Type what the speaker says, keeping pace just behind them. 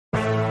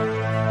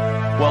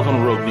Welcome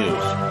to Rogue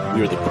News.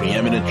 We are the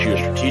preeminent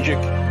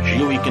geostrategic,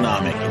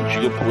 geoeconomic, and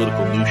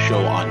geopolitical news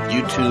show on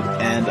YouTube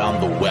and on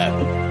the web.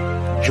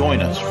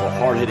 Join us for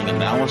hard-hitting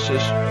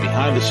analysis,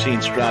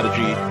 behind-the-scenes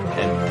strategy,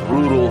 and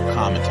brutal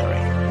commentary.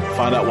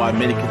 Find out why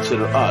many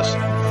consider us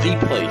the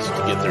place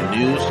to get their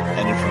news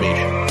and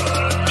information.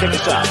 Check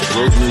us out at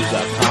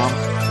roguenews.com.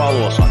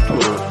 Follow us on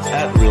Twitter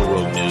at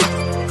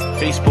RealRogueNews,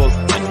 Facebook,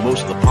 and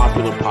most of the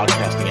popular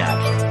podcasting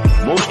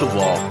apps. Most of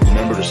all,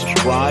 remember to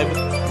subscribe,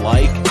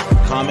 like,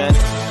 comment,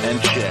 and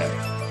share.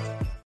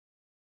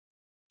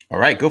 All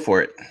right, go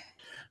for it.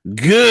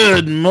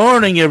 Good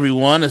morning,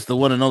 everyone. It's the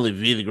one and only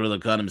V, the Guerrilla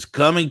Economist,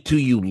 coming to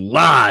you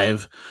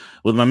live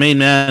with my main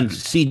man,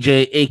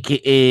 CJ,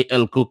 a.k.a.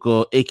 El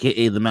Cuco,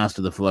 a.k.a. the Master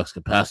of the Flux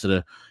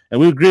Capacitor. And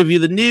we'll give you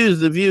the news,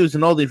 the views,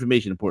 and all the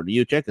information important to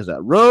you. Check us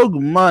out,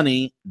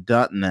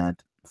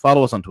 roguemoney.net.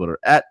 Follow us on Twitter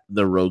at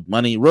The Rogue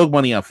Money. Rogue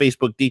Money on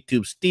Facebook,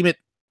 DTube, Steam it,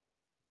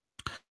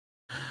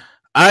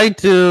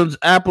 iTunes,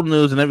 Apple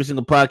News, and every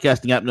single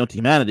podcasting app known to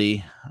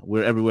humanity.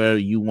 We're everywhere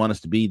you want us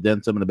to be,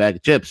 then some in a bag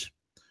of chips.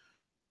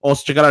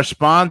 Also, check out our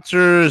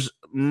sponsors,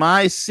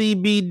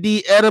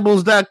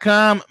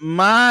 mycbdedibles.com,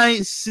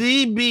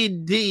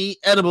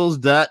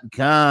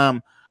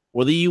 mycbdedibles.com.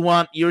 Whether you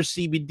want your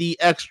CBD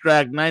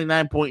extract,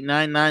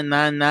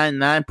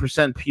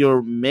 99.99999%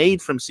 pure,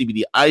 made from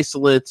CBD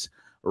isolates,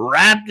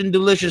 wrapped in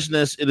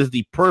deliciousness, it is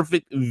the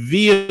perfect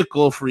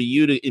vehicle for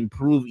you to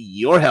improve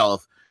your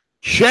health.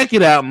 Check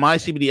it out,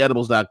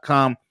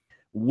 mycbdedibles.com.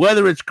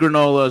 Whether it's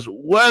granolas,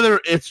 whether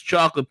it's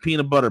chocolate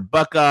peanut butter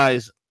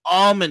Buckeyes,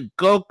 almond,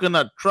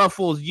 coconut,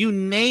 truffles, you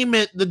name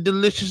it, the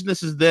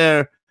deliciousness is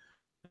there.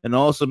 And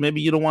also, maybe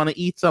you don't want to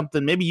eat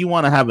something. Maybe you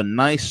want to have a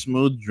nice,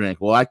 smooth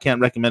drink. Well, I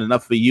can't recommend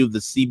enough for you the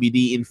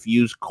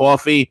CBD-infused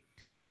coffee.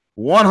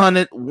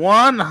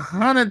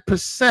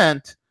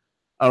 100%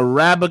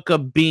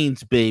 Arabica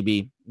beans,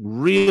 baby.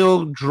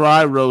 Real,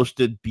 dry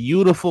roasted,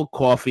 beautiful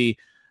coffee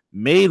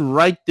made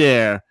right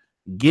there.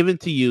 Given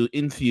to you,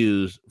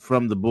 infused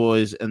from the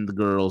boys and the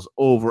girls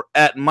over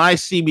at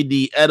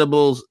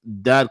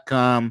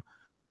mycbdedibles.com.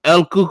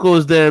 El Cuco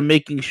is there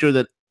making sure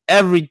that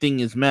everything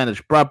is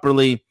managed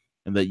properly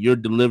and that your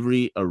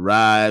delivery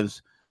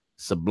arrives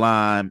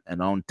sublime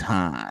and on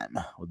time.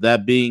 With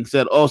that being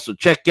said, also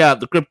check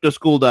out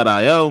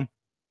thecryptoschool.io.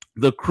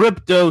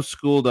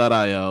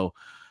 Thecryptoschool.io.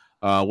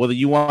 Whether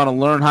you want to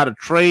learn how to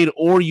trade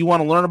or you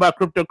want to learn about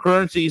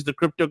cryptocurrencies,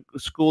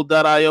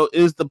 thecryptoschool.io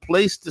is the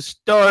place to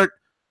start.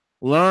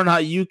 Learn how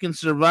you can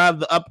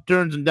survive the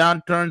upturns and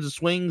downturns, the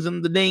swings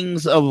and the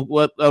dings of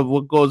what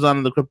goes on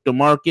in the crypto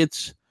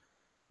markets.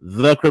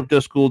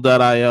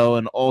 Thecryptoschool.io,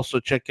 and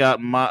also check out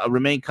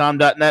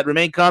RemainCalm.net.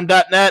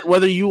 RemainCalm.net.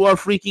 Whether you are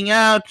freaking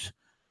out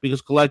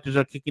because collectors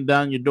are kicking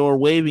down your door,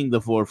 waving the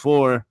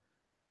 4-4,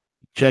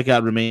 check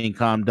out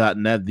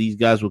RemainCalm.net. These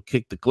guys will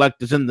kick the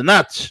collectors in the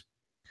nuts.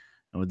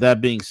 And with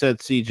that being said,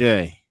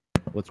 CJ,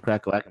 what's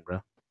crack-a-lackin',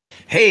 bro?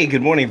 Hey,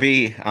 good morning,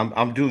 V.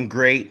 I'm doing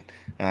great.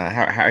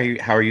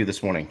 How are you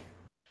this morning?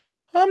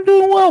 I'm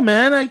doing well,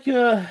 man. A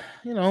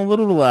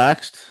little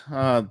relaxed.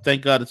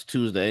 Thank God it's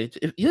Tuesday.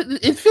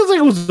 It feels like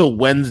it was a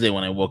Wednesday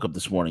when I woke up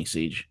this morning,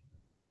 Siege.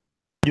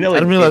 I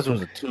didn't realize it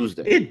was a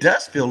Tuesday. It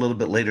does feel a little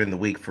bit later in the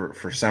week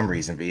for some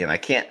reason, V, and I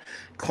can't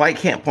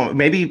point.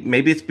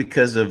 Maybe it's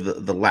because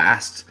of the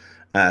last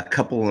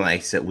couple of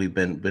nights that we've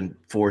been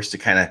forced to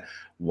kind of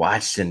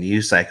watch the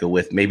news cycle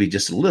with maybe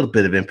just a little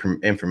bit of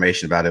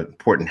information about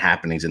important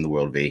happenings in the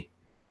world, V.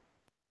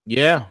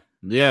 Yeah.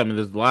 I mean,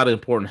 there's a lot of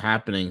important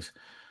happenings.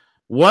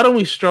 Why don't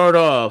we start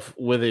off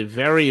with a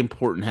very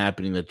important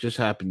happening that just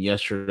happened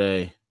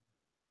yesterday?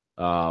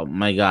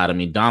 My God, I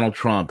mean, Donald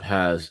Trump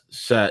has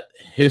set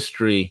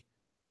history.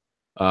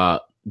 Before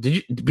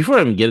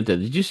I even get into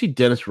that, did you see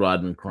Dennis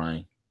Rodman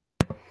crying?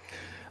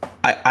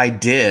 I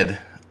did.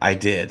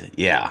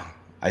 Yeah,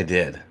 I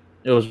did.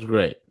 It was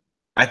great.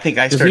 I think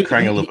I started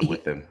crying a little bit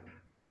with him.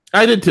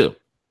 I did too.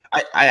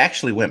 I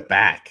actually went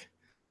back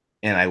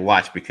and I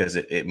watched because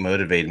it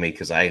motivated me,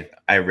 because I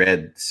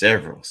read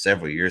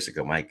several years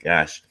ago, my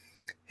gosh,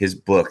 his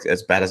book,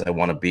 As Bad as I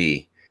Want to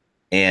Be.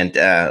 And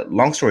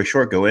long story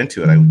short, go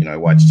into it. I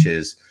watched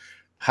his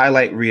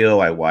highlight reel.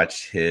 I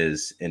watched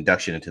his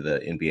induction into the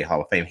NBA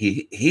Hall of Fame.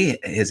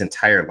 His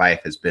entire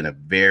life has been a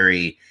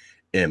very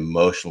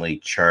emotionally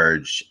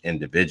charged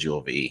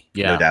individual, V.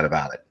 Yeah. No doubt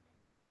about it.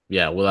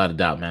 Yeah, without a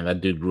doubt, man.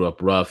 That dude grew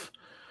up rough.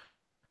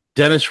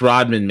 Dennis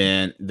Rodman,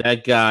 man,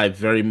 that guy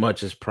very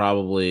much is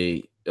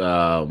probably he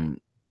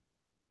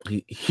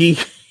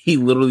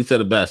literally said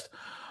it best.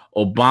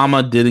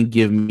 Obama didn't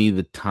give me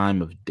the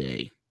time of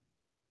day.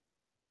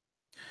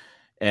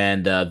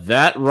 And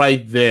that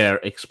right there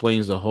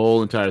explains the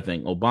whole entire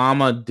thing.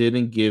 Obama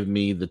didn't give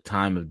me the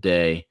time of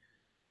day.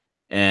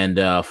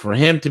 And for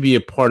him to be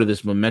a part of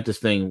this momentous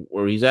thing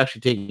where he's actually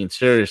taking it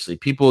seriously,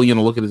 people,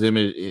 look at his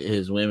image,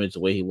 the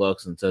way he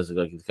looks, and says,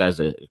 like, this guy's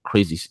a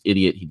crazy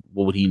idiot.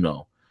 What would he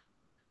know?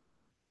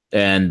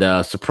 And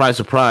surprise,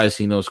 surprise,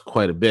 he knows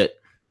quite a bit.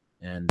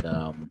 And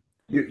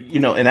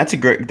and that's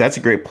a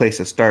great place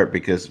to start,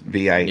 because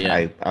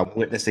I'm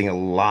witnessing a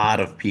lot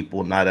of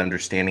people not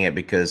understanding it,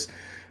 because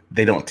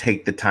they don't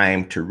take the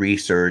time to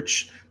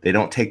research. They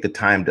don't take the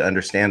time to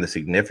understand the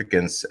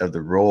significance of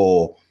the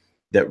role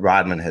that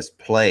Rodman has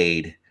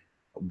played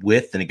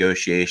with the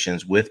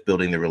negotiations, with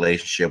building the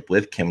relationship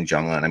with Kim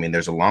Jong-un. I mean,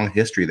 there's a long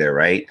history there,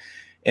 right?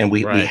 And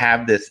we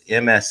have this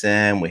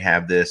MSM, we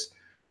have this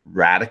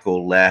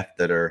radical left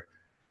that are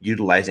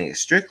utilizing it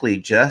strictly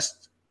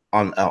just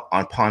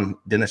upon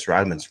Dennis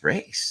Rodman's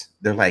race.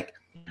 They're like,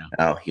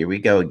 oh, here we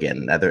go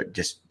again.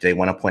 They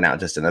want to point out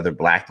just another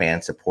black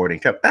man supporting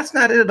Trump. That's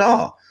not it at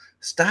all.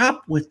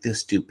 Stop with this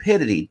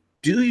stupidity.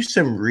 Do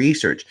some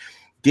research.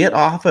 Get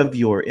off of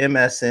your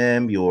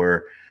MSM,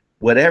 your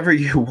whatever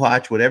you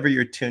watch, whatever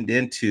you're tuned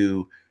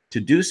into, to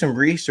do some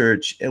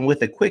research. And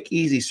with a quick,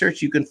 easy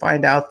search, you can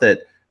find out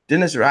that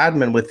Dennis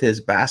Rodman, with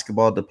his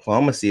basketball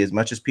diplomacy, as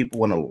much as people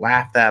want to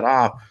laugh that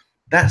off,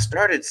 that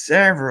started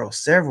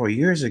several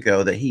years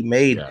ago, that he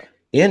made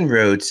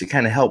inroads to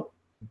kind of help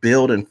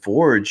build and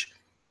forge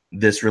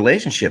this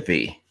relationship.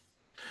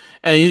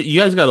 And you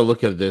guys got to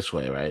look at it this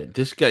way, right?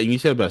 This guy, you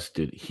said about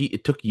dude,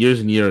 it took years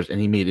and years, and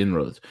he made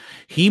inroads.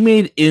 He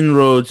made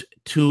inroads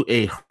to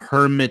a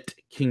hermit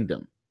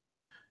kingdom,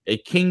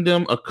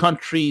 a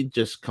country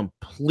just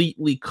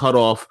completely cut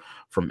off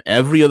from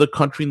every other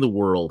country in the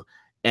world,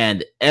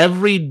 and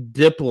every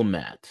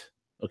diplomat,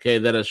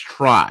 that has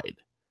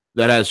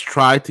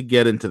tried to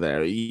get into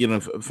there,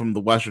 from the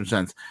Western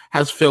sense,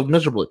 has failed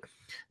miserably.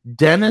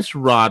 Dennis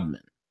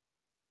Rodman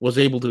was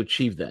able to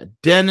achieve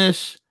that.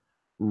 Dennis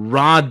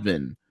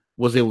Rodman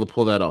was able to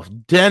pull that off.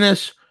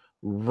 Dennis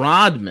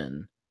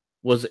Rodman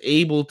was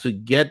able to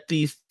get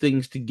these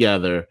things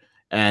together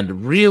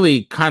and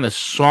really kind of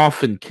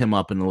soften Kim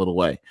up in a little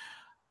way.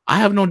 I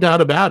have no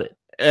doubt about it.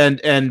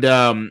 And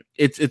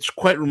it's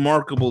quite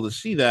remarkable to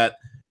see that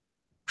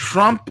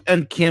Trump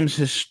and Kim's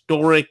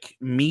historic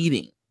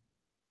meeting.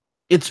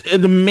 It's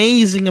an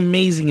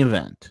amazing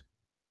event.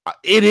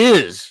 It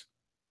is.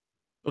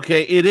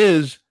 It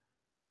is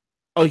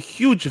a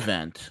huge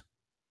event.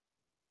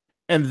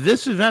 And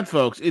this event,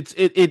 folks,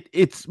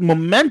 it's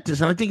momentous,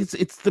 and I think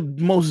it's the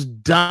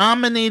most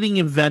dominating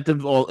event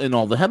of all in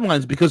all the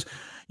headlines, because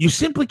you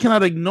simply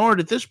cannot ignore it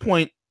at this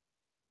point.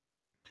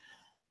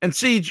 And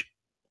Siege,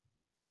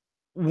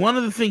 one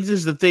of the things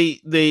is that they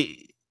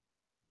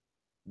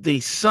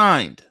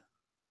signed,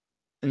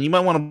 and you might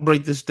want to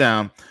break this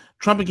down.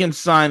 Trump and Kim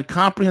signed a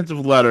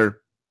comprehensive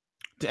letter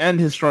to end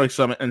historic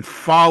summit and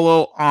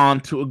follow on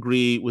to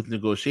agree with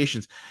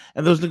negotiations,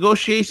 and those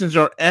negotiations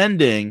are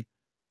ending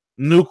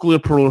nuclear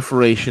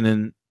proliferation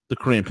in the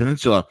Korean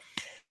Peninsula.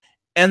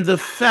 And the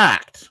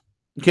fact,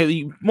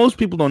 most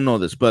people don't know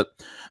this, but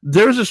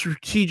there's a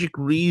strategic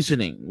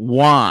reasoning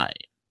why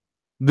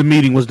the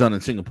meeting was done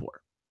in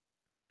Singapore.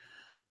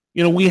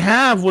 We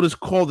have what is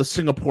called the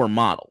Singapore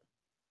model.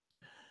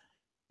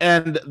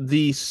 And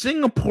the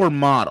Singapore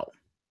model,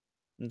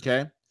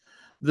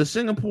 the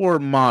Singapore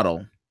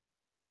model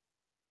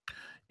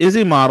is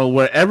a model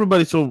where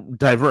everybody's so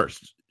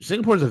diverse.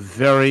 Singapore is a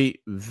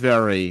very,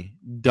 very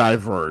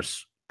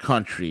diverse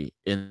country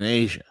in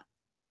Asia.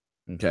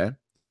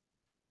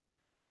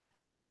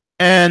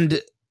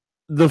 And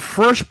the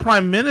first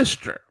prime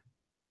minister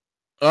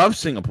of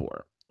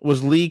Singapore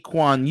was Lee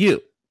Kuan Yew.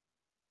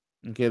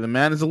 The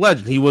man is a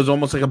legend. He was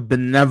almost like a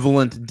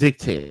benevolent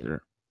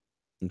dictator.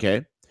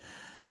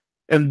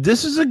 And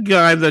this is a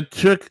guy that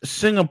took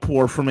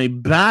Singapore from a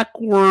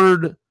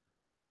backward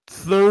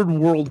third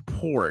world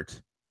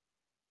port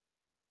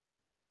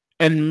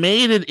and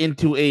made it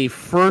into a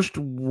first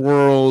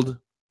world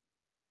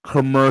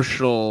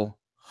commercial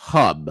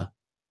hub,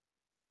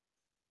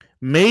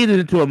 made it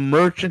into a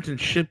merchant and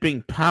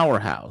shipping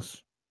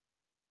powerhouse,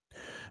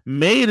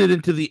 made it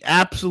into the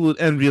absolute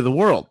envy of the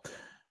world.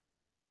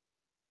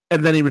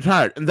 And then he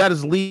retired. And that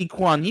is Lee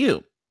Kuan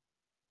Yew.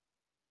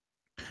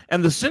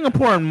 And the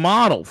Singaporean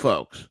model,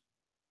 folks,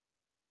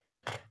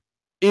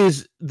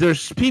 is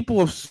there's people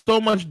of so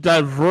much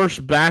diverse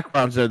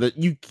backgrounds there that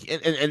you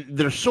can, and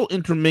they're so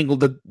intermingled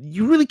that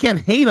you really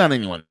can't hate on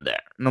anyone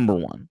there, number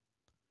one.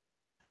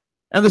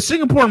 And the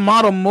Singaporean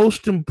model,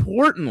 most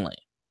importantly,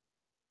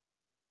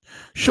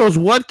 shows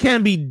what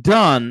can be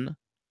done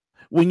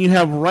when you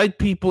have right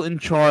people in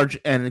charge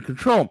and in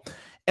control.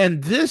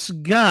 And this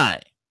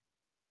guy,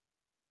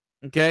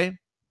 the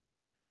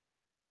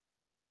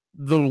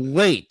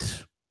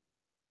late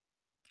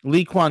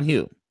Lee Kuan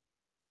Yew,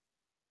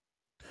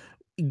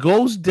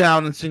 goes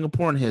down in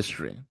Singaporean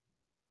history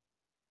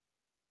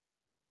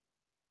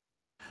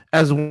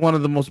as one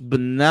of the most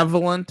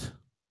benevolent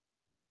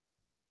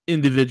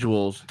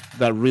individuals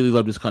that really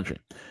loved his country.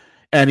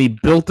 And he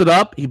built it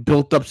up. He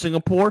built up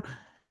Singapore,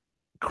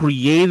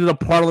 created a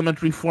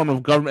parliamentary form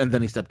of government, and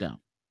then he stepped down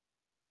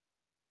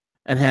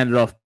and handed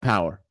off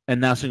power.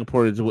 And now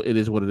Singapore is what it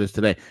is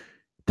today.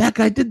 That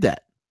guy did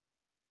that.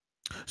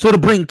 So to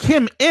bring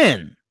Kim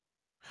in,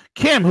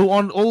 Kim, who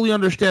only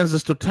understands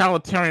this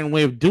totalitarian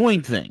way of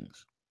doing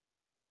things,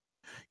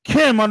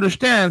 Kim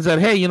understands that,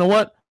 hey, you know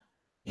what?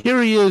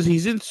 Here he is.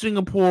 He's in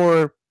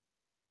Singapore.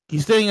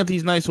 He's staying at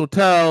these nice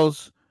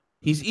hotels.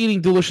 He's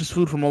eating delicious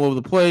food from all over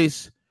the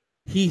place.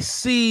 He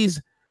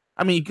sees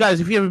I mean, guys,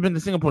 if you haven't been to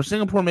Singapore,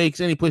 Singapore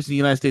makes any place in the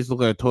United States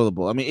look like a toilet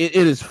bowl. I mean, it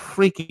is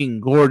freaking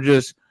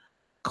gorgeous,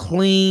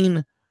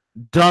 clean,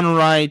 done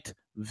right,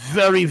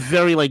 very,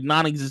 very like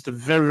non-existent,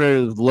 very,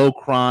 very low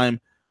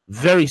crime,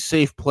 very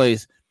safe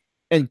place.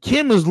 And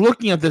Kim is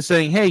looking at this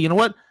saying, hey, you know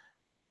what?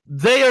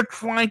 They are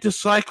trying to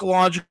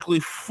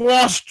psychologically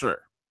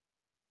foster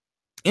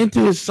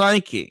into his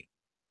psyche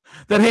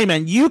that, hey,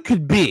 man, you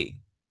could be.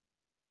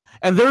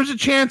 And there's a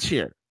chance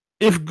here.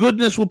 If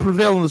goodness will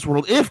prevail in this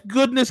world, if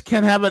goodness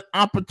can have an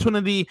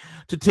opportunity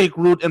to take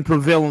root and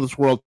prevail in this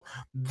world,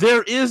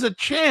 there is a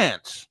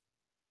chance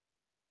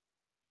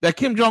that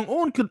Kim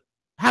Jong-un could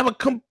have a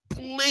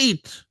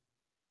complete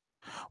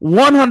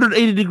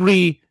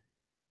 180-degree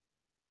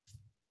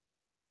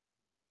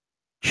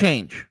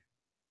change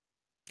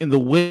in the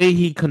way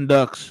he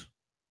conducts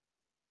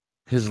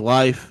his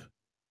life,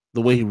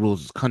 the way he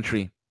rules his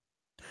country,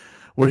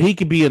 where he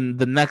could be in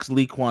the next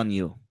Lee Kuan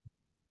Yew,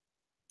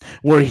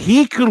 where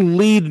he could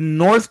lead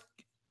North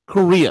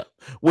Korea,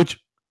 which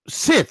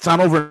sits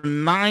on over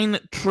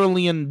 $9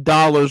 trillion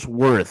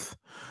worth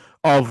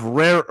of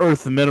rare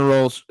earth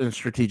minerals and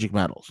strategic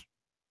metals.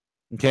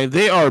 Okay,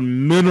 they are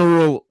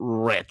mineral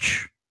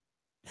rich.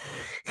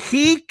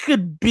 He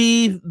could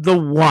be the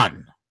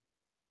one.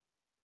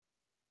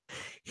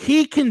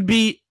 He can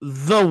be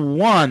the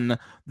one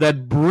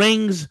that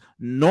brings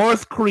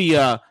North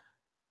Korea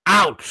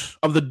out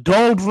of the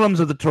doldrums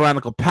of the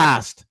tyrannical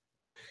past.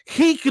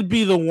 He could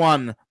be the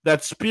one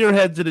that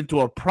spearheads it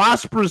into a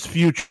prosperous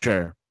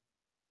future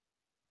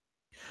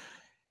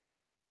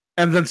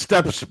and then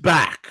steps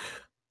back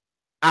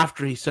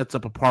after he sets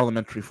up a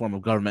parliamentary form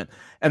of government.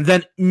 And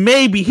then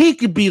maybe he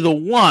could be the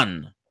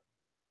one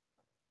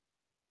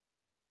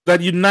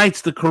that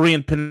unites the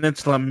Korean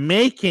Peninsula,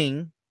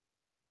 making,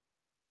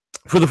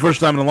 for the first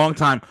time in a long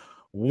time,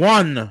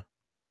 one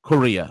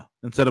Korea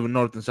instead of a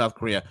North and South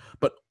Korea,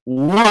 but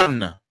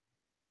one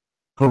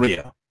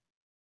Korea.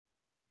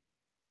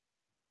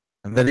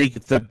 And then he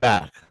could step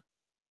back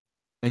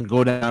and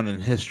go down in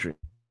history.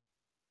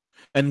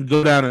 And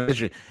go down in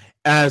history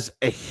as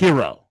a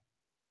hero.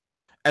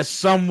 As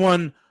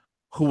someone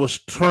who was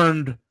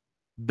turned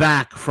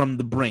back from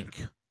the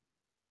brink.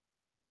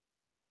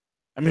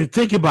 I mean,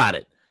 think about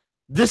it.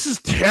 This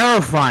is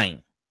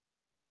terrifying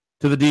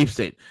to the deep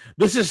state.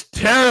 This is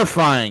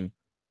terrifying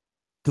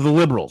to the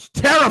liberals.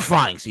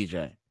 Terrifying,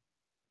 CJ.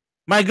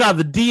 My God,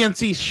 the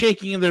DNC is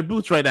shaking in their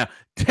boots right now.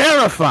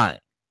 Terrifying.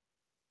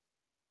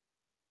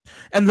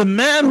 And the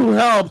man who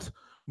helped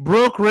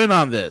broker in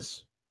on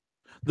this,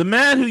 the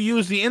man who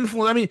used the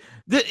influence, I mean,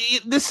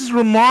 this is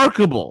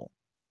remarkable.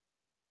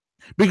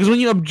 Because when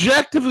you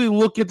objectively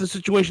look at the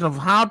situation of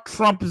how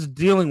Trump is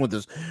dealing with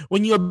this,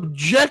 when you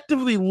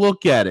objectively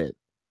look at it,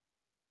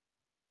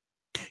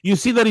 you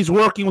see that he's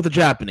working with the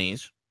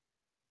Japanese.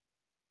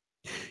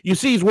 You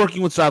see he's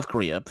working with South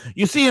Korea.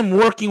 You see him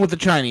working with the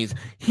Chinese.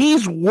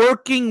 He's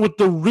working with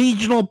the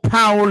regional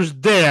powers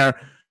there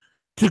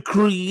to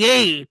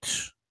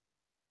create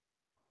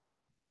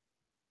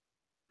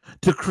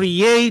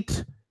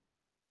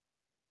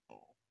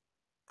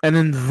an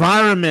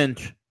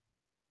environment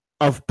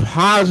of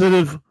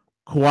positive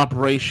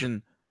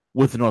cooperation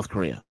with North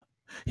Korea.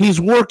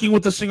 He's working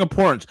with the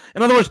Singaporeans.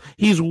 In other words,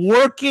 he's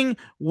working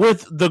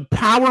with the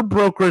power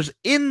brokers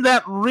in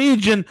that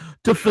region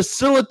to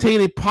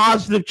facilitate a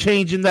positive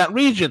change in that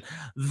region.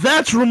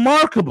 That's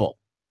remarkable.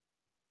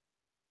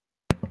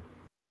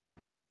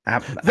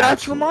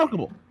 That's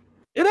remarkable.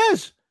 It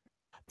is.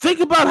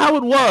 Think about how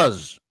it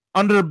was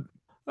under,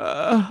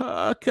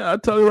 I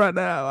can't tell you right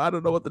now. I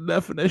don't know what the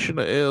definition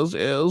is.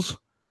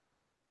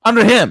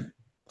 Under him,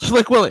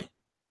 Slick Willie.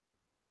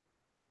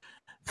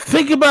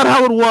 Think about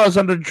how it was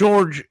under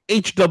George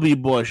H.W.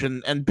 Bush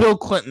and Bill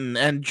Clinton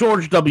and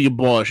George W.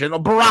 Bush and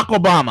Barack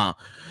Obama.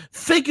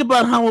 Think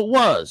about how it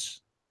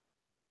was.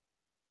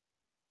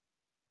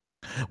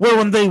 Where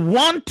when they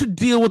want to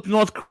deal with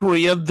North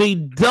Korea, they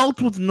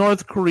dealt with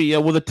North Korea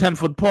with a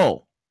 10-foot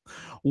pole.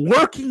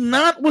 Working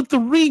not with the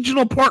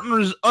regional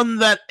partners in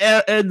that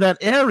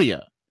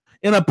area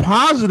in a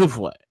positive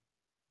way,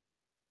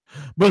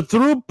 but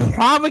through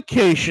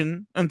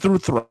provocation and through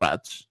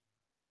threats.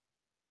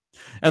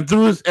 And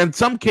through, in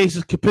some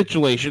cases,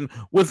 capitulation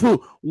with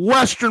who?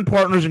 Western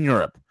partners in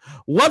Europe.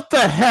 What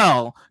the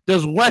hell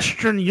does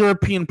Western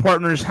European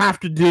partners have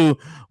to do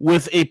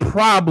with a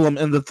problem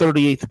in the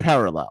 38th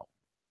parallel?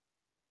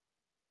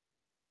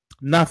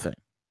 Nothing.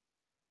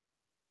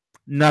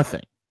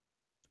 Nothing.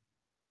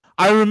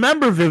 I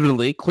remember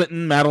vividly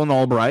Clinton, Madeleine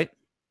Albright.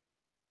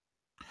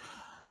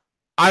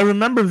 I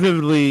remember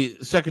vividly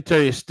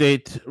Secretary of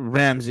State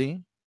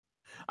Ramsey.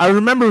 I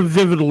remember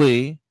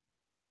vividly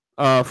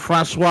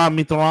Francois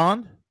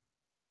Mitterrand.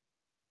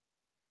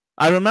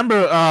 I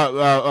remember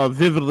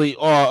vividly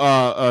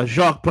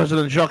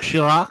President Jacques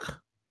Chirac.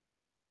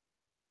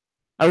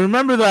 I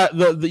remember that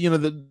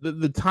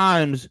the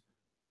times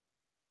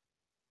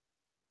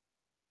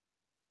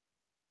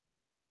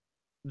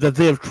that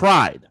they have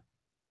tried,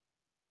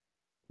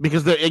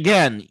 because they're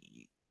again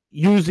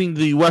using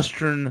the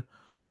Western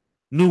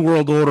New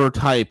World Order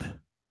type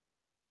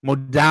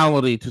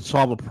modality to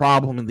solve a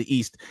problem in the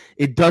East,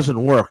 it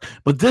doesn't work.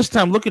 But this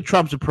time, look at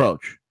Trump's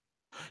approach.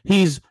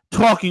 He's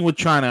talking with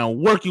China,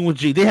 working with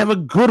Xi. They have a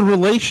good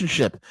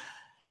relationship.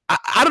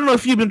 I don't know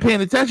if you've been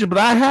paying attention, but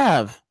I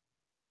have.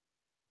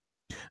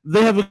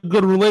 They have a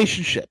good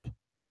relationship.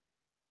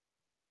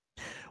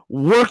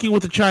 Working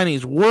with the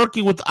Chinese,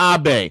 working with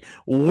Abe,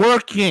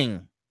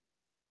 working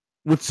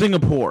with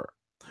Singapore,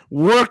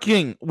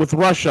 working with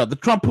Russia. The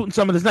Trump-Putin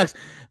summit is next.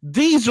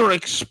 These are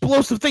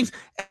explosive things,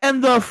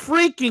 and the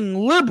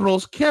freaking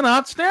liberals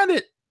cannot stand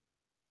it.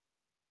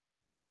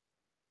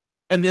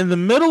 And in the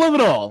middle of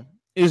it all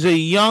is a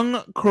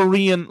young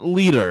Korean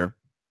leader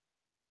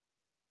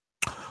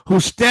who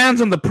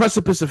stands on the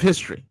precipice of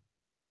history.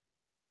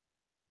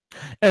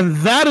 And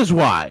that is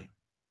why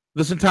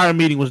this entire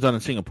meeting was done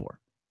in Singapore.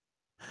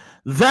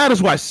 That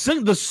is why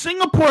the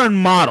Singaporean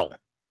model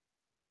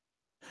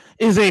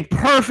is a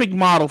perfect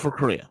model for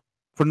Korea,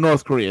 for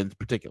North Korea in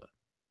particular.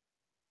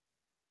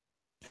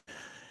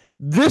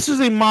 This is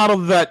a model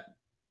that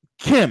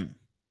Kim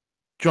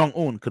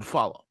Jong-un could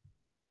follow.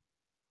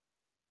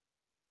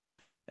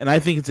 And I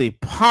think it's a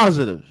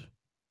positive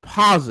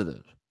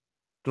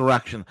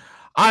direction.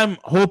 I'm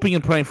hoping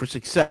and praying for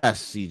success,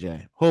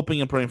 CJ.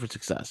 Hoping and praying for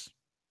success.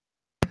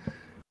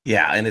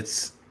 Yeah, and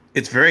it's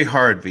very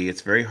hard, V.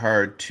 It's very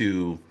hard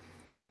to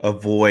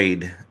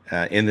avoid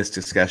in this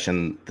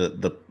discussion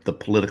the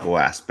political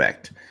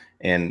aspect,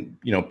 and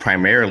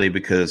primarily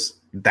because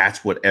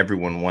that's what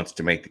everyone wants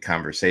to make the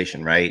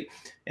conversation, right?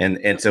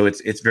 And so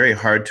it's very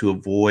hard to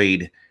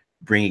avoid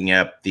bringing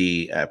up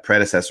the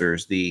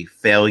predecessors, the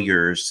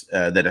failures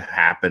that have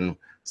happened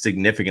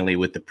significantly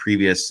with the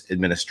previous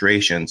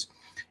administrations.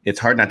 It's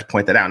hard not to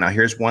point that out. Now,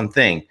 here's one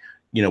thing.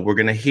 We're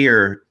going to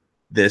hear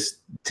this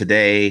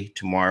today,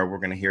 tomorrow. We're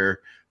going to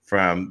hear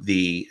from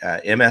the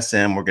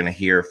MSM. We're going to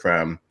hear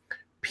from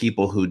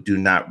people who do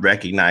not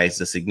recognize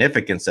the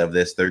significance of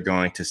this. They're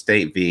going to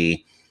state,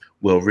 V,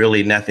 well,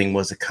 really nothing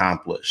was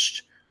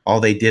accomplished. All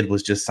they did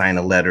was just sign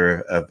a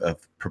letter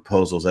of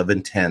proposals, of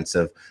intents,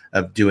 of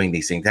doing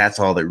these things. That's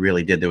all that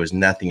really did. There was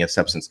nothing of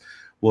substance.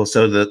 Well,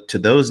 so to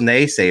those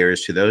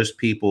naysayers, to those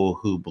people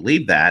who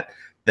believe that,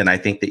 then I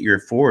think that you're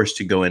forced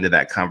to go into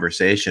that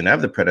conversation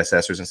of the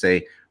predecessors and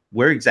say,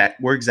 where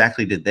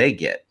exactly did they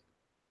get?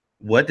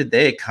 What did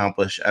they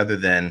accomplish other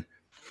than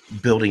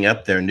building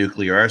up their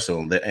nuclear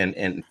arsenal? And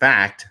in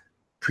fact,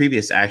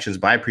 previous actions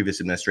by previous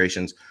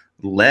administrations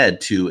led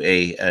to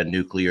a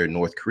nuclear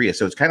North Korea.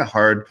 So it's kind of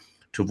hard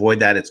to avoid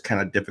that. It's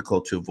kind of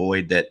difficult to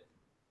avoid that.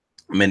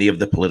 Many of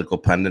the political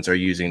pundits are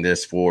using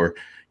this for,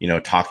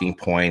 talking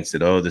points that,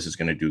 this is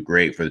going to do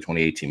great for the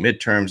 2018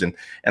 midterms.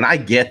 And I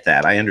get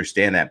that. I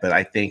understand that. But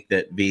I think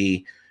that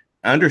the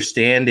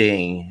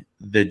understanding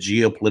the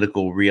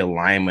geopolitical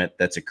realignment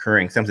that's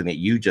occurring, something that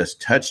you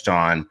just touched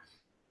on,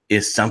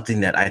 is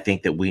something that I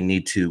think that we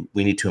need to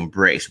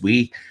embrace.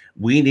 We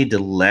need to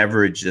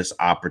leverage this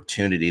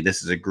opportunity.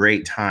 This is a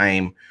great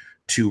time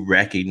to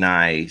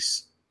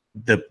recognize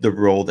the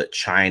role that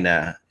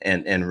China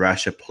and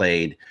Russia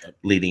played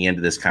leading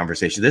into this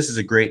conversation. This is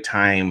a great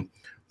time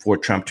for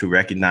Trump to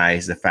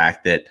recognize the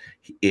fact that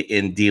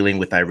in dealing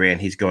with Iran,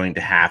 he's going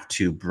to have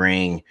to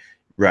bring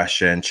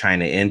Russia and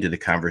China into the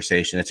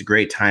conversation. It's a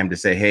great time to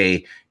say,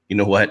 hey, you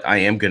know what? I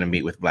am going to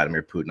meet with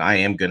Vladimir Putin. I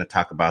am going to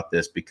talk about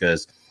this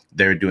because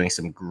they're doing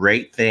some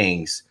great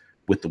things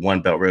with the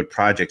One Belt Road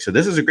project. So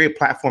this is a great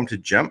platform to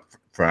jump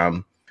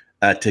from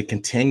to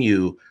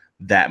continue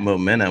that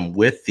momentum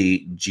with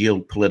the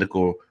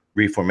geopolitical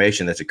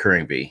reformation that's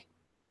occurring, V.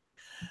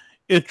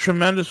 It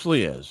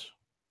tremendously is.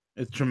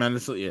 It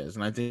tremendously is.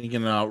 And I think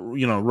in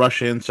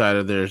Russia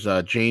Insider, there's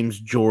James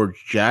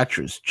George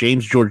Jatras.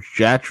 James George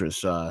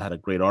Jatras had a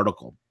great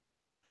article.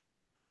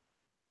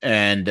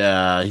 And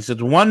he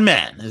said one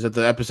man is at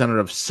the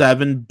epicenter of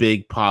 7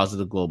 big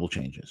positive global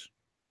changes.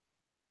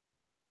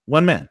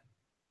 One man.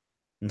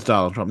 It's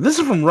Donald Trump. This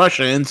is from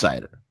Russia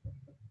Insider.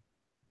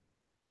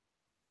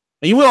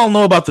 And you all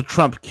know about the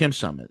Trump-Kim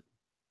summit.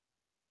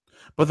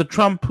 But the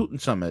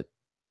Trump-Putin summit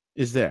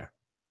is there.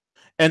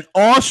 And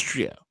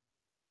Austria,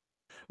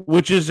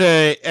 which is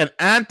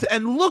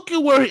and look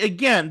at where,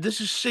 again,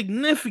 this is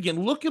significant.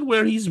 Look at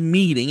where he's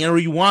meeting,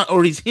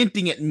 or he's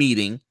hinting at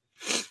meeting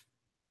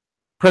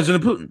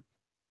President Putin.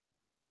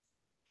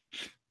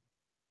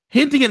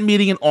 Hinting at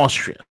meeting in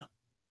Austria.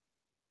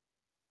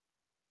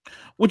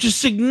 Which is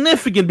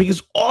significant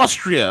because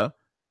Austria,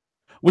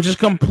 which has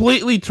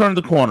completely turned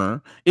the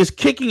corner, is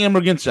kicking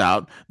immigrants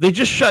out. They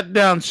just shut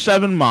down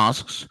 7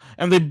 mosques,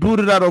 and they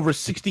booted out over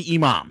 60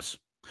 imams.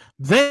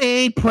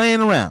 They ain't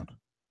playing around.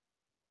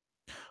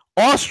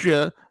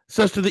 Austria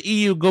says to the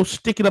EU, go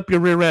stick it up your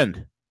rear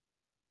end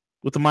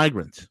with the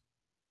migrants.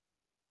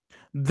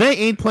 They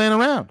ain't playing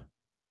around.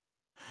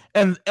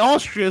 And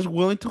Austria is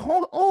willing to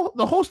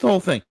host the whole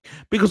thing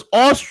because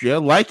Austria,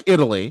 like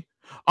Italy,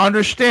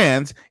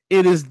 understands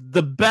it is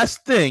the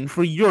best thing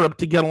for Europe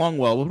to get along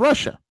well with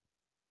Russia.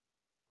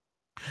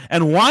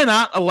 And why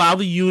not allow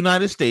the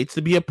United States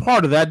to be a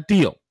part of that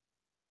deal?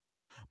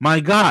 My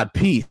God,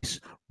 peace,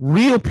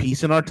 real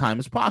peace in our time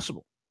is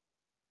possible.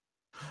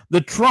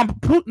 The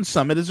Trump-Putin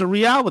summit is a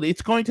reality.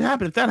 It's going to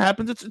happen. If that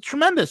happens, it's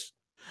tremendous.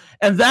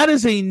 And that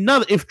is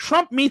another. If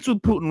Trump meets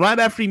with Putin right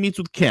after he meets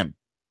with Kim,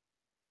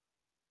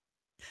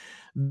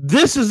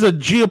 this is a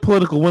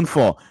geopolitical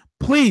windfall.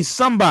 Please,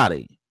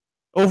 somebody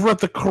over at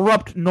the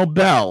corrupt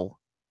Nobel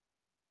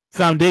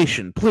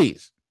Foundation,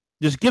 please,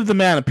 just give the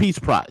man a peace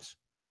prize.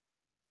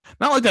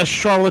 Not like that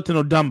charlatan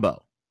Odumbo.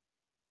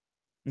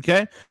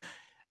 Okay?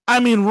 I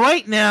mean,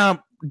 right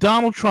now,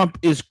 Donald Trump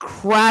is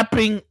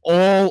crapping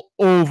all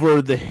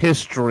over the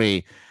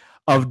history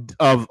of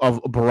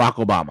Barack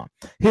Obama.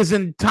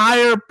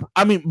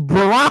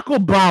 Barack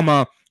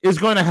Obama is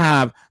going to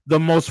have the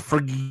most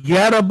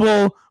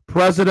forgettable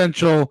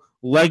presidential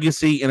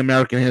legacy in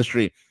American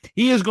history.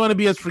 He is going to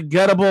be as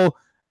forgettable.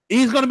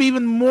 He's going to be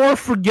even more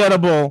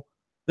forgettable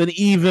than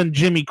even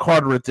Jimmy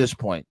Carter at this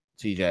point,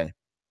 CJ.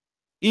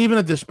 Even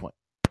at this point.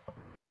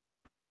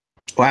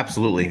 Oh,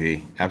 absolutely,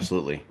 V.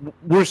 Absolutely.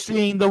 We're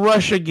seeing the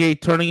Russia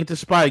gate turning into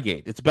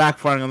Spygate. It's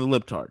backfiring on the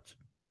libtards.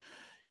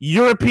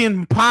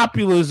 European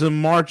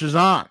populism marches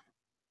on.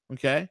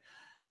 Okay?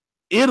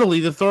 Italy,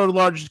 the third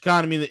largest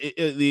economy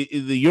in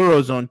the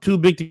Eurozone, too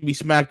big to be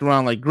smacked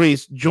around like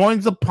Greece,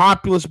 joins the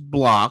populist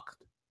bloc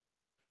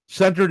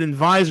centered in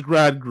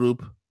Visegrad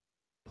Group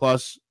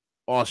plus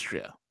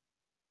Austria.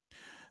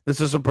 This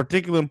is of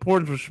particular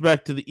importance with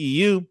respect to the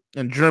EU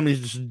and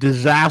Germany's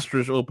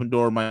disastrous open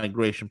door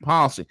migration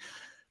policy.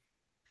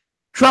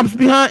 Trump's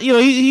behind,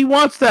 he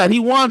wants that. He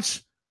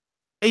wants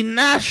a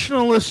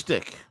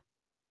nationalistic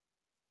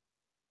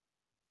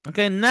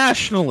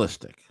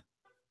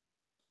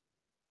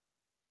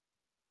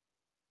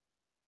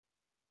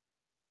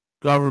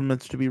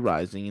governments to be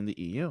rising in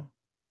the EU.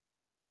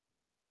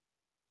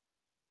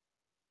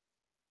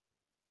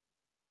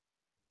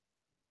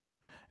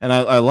 And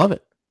I love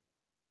it.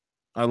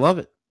 I love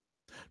it.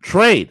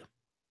 Trade.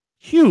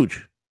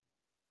 Huge.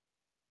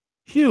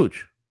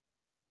 Huge.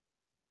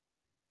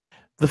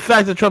 The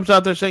fact that Trump's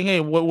out there saying, hey,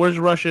 where's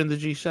Russia in the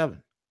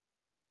G7?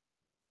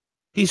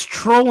 He's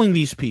trolling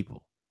these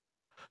people.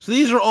 So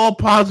these are all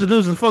positive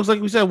news. And folks, like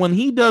we said, when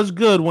he does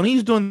good, when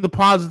he's doing the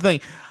positive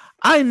thing,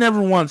 I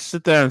never once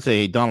sit there and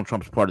say, hey, Donald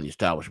Trump's part of the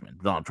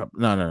establishment. Donald Trump.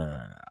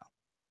 No.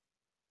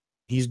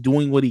 He's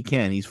doing what he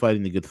can. He's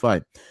fighting the good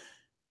fight.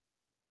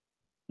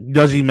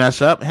 Does he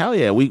mess up? Hell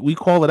yeah. We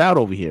call it out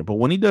over here. But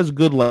when he does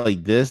good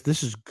like this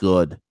is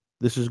good.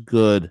 This is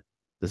good.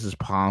 This is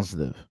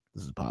positive.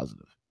 This is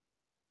positive.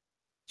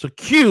 So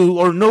Q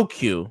or no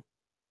Q,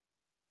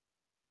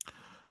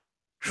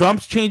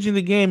 Trump's changing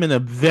the game in a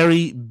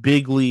very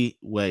bigly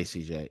way,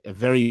 CJ. A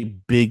very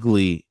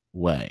bigly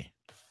way.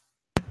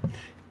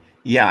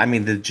 Yeah, I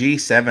mean, the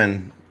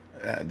G7,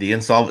 the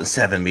Insolvent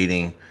 7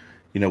 meeting,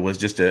 was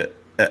just a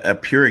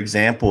pure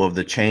example of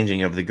the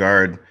changing of the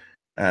guard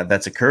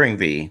that's occurring,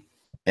 V.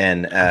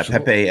 And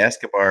Pepe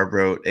Escobar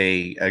wrote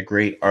a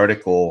great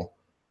article.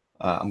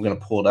 I'm going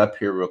to pull it up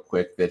here real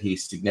quick that he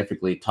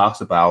significantly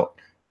talks about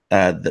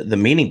the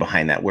meaning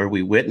behind that, where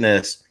we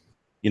witness,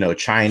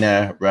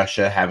 China,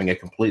 Russia having a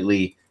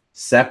completely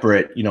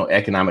separate,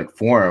 economic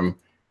forum.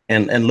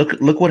 And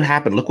look what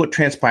happened. Look what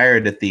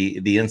transpired at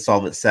the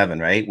Insolvent 7,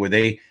 right? Where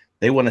they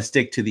want to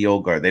stick to the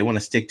old guard. They want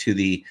to stick to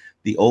the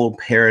old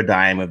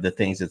paradigm of the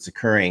things that's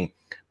occurring.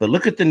 But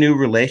look at the new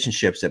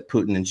relationships that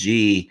Putin and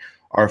Xi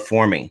are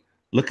forming.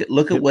 Look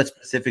at what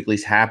specifically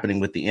is happening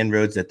with the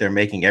inroads that they're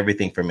making,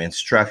 everything from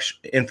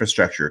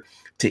infrastructure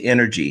to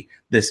energy.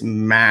 This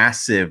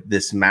massive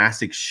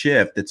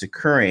shift that's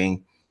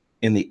occurring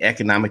in the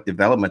economic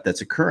development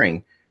that's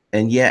occurring.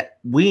 And yet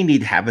we need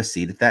to have a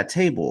seat at that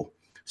table.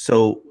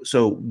 So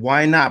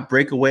why not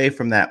break away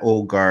from that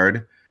old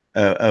guard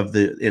of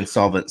the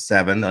Insolvent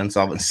 7,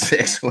 Insolvent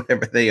 6,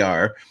 whatever they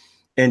are,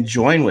 and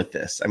join with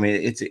this? I mean,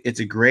 it's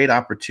a great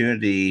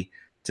opportunity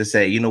to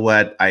say, you know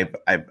what,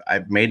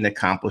 I've made an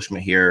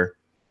accomplishment here.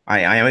 I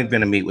am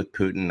going to meet with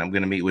Putin. I'm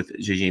going to meet with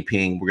Xi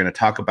Jinping. We're going to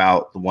talk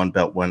about the One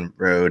Belt, One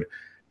Road,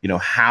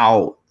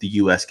 how the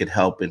U.S. could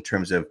help in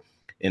terms of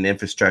in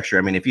infrastructure.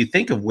 I mean, if you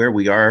think of where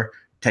we are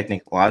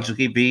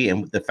technologically, B,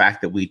 and the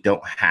fact that we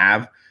don't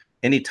have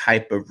any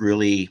type of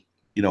really,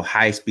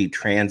 high-speed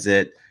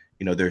transit,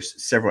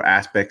 there's several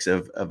aspects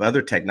of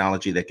other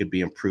technology that could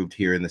be improved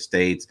here in the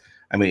States.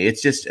 I mean,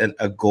 it's just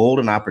a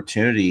golden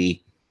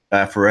opportunity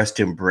for us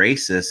to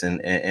embrace this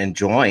and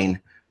join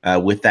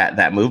with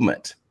that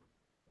movement.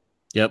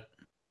 Yep,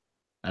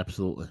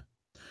 absolutely.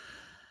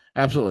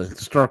 Absolutely.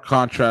 It's a stark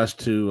contrast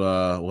to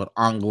what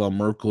Angela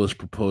Merkel is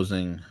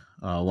proposing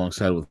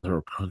alongside with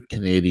her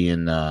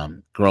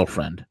Canadian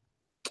girlfriend,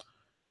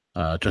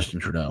 Justin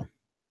Trudeau.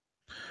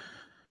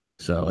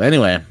 So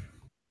anyway,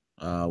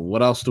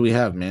 what else do we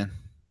have, man?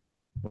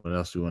 What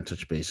else do we want to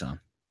touch base on?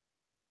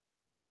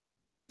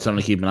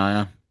 Something to keep an eye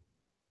on?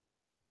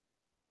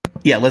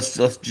 Yeah, let's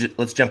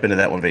jump into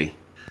that one, V.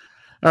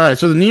 All right,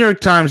 so the New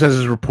York Times has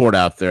this report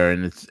out there,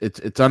 and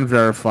it's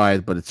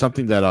unverified, but it's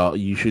something that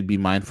you should be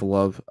mindful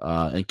of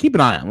and keep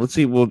an eye on. Let's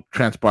see what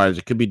transpires.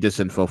 It could be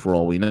disinfo for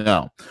all we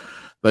know.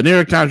 The New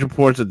York Times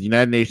reports that the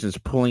United Nations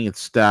is pulling its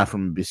staff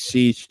from a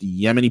besieged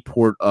Yemeni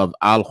port of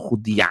Al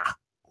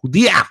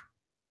Hudaydah.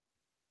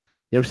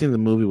 You ever seen the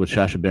movie with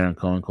Sacha Baron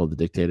Cohen called The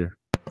Dictator?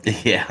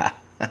 Yeah.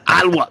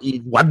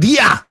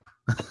 Wadia.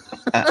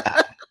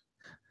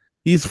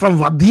 He's from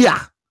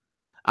Wadia.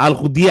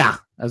 Al-Hudia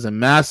as a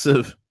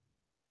massive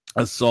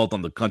assault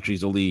on the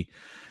country's only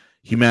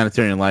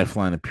humanitarian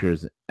lifeline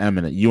appears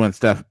imminent. UN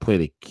staff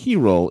played a key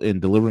role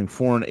in delivering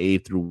foreign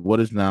aid through what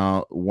is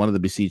now one of the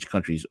besieged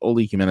country's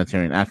only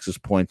humanitarian access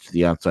points to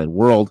the outside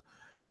world,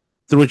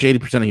 through which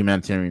 80% of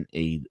humanitarian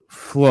aid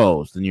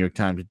flows. The New York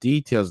Times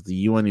details the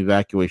UN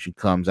evacuation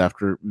comes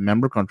after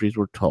member countries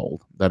were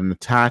told that an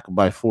attack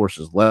by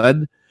forces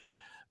led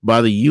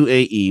by the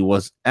UAE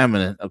was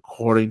imminent,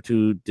 according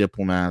to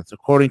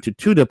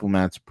two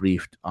diplomats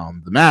briefed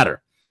on the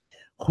matter.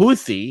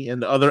 Houthi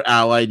and other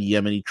allied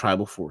Yemeni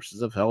tribal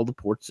forces have held the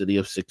port city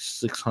of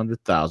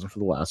 600,000 for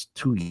the last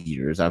 2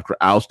 years after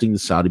ousting the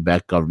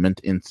Saudi-backed government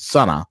in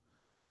Sana'a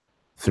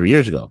 3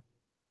 years ago.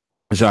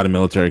 The Saudi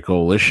military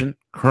coalition,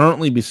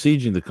 currently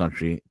besieging the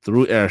country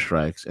through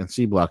airstrikes and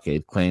sea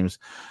blockade, claims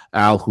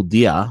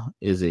Al-Hudia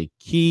is a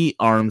key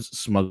arms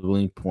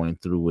smuggling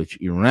point through which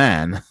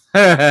Iran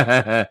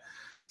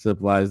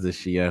supplies the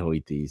Shia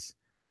Houthis,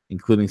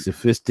 including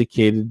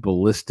sophisticated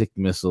ballistic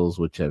missiles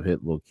which have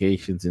hit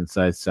locations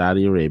inside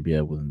Saudi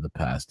Arabia within the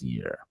past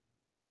year.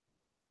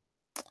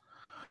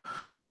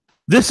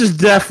 This is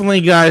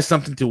definitely, guys,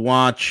 something to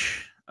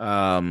watch.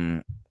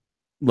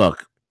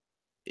 Look,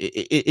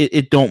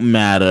 it don't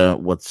matter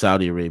what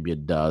Saudi Arabia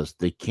does.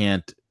 They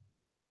can't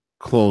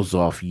close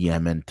off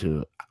Yemen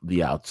to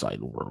the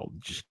outside world.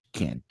 Just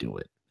can't do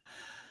it.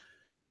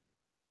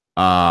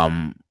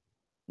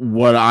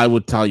 What I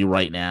would tell you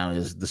right now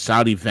is the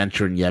Saudi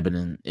venture in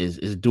Yemen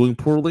is doing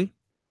poorly,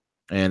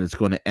 and it's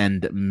going to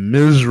end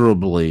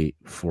miserably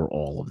for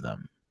all of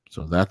them.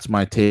 So that's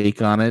my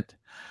take on it.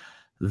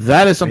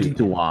 That is something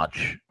to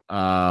watch.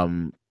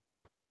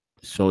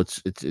 So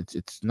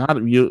it's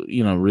not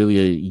really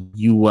a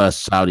U.S.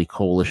 Saudi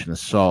coalition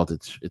assault.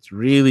 It's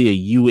really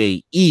a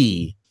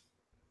UAE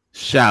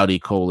Saudi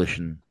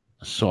coalition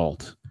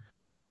assault.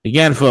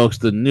 Again, folks,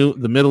 the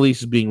Middle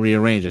East is being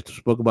rearranged. I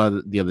spoke about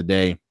it the other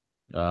day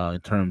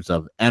in terms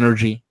of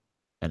energy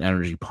and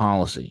energy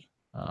policy.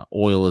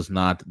 Oil is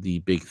not the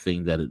big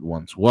thing that it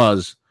once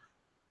was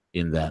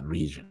in that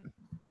region.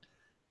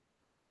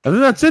 I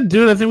think that's it,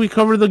 dude. I think we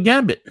covered the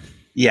gambit.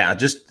 Yeah,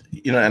 just,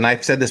 and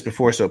I've said this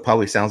before, so it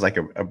probably sounds like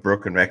a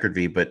broken record,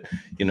 V, but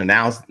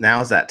now's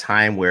that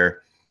time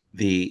where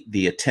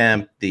the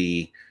attempt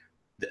to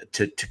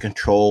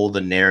control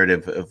the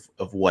narrative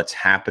of what's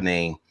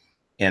happening.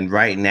 And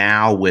right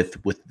now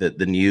with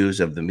the news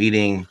of the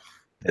meeting,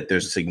 that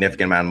there's a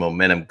significant amount of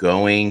momentum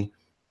going.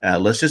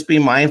 Let's just be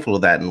mindful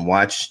of that and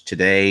watch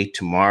today,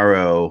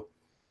 tomorrow,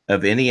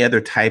 of any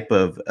other type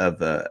of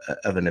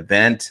an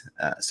event,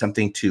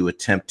 something to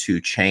attempt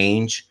to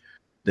change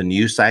the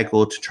news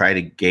cycle, to try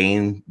to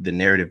gain the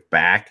narrative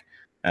back.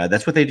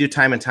 That's what they do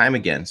time and time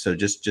again. So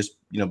just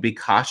be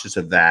cautious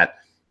of that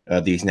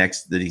these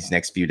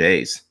next few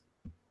days.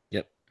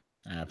 Yep,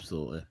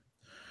 absolutely.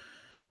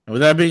 And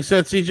with that being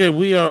said, CJ,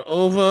 we are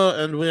over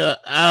and we are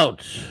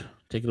out.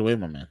 Take it away,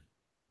 my man.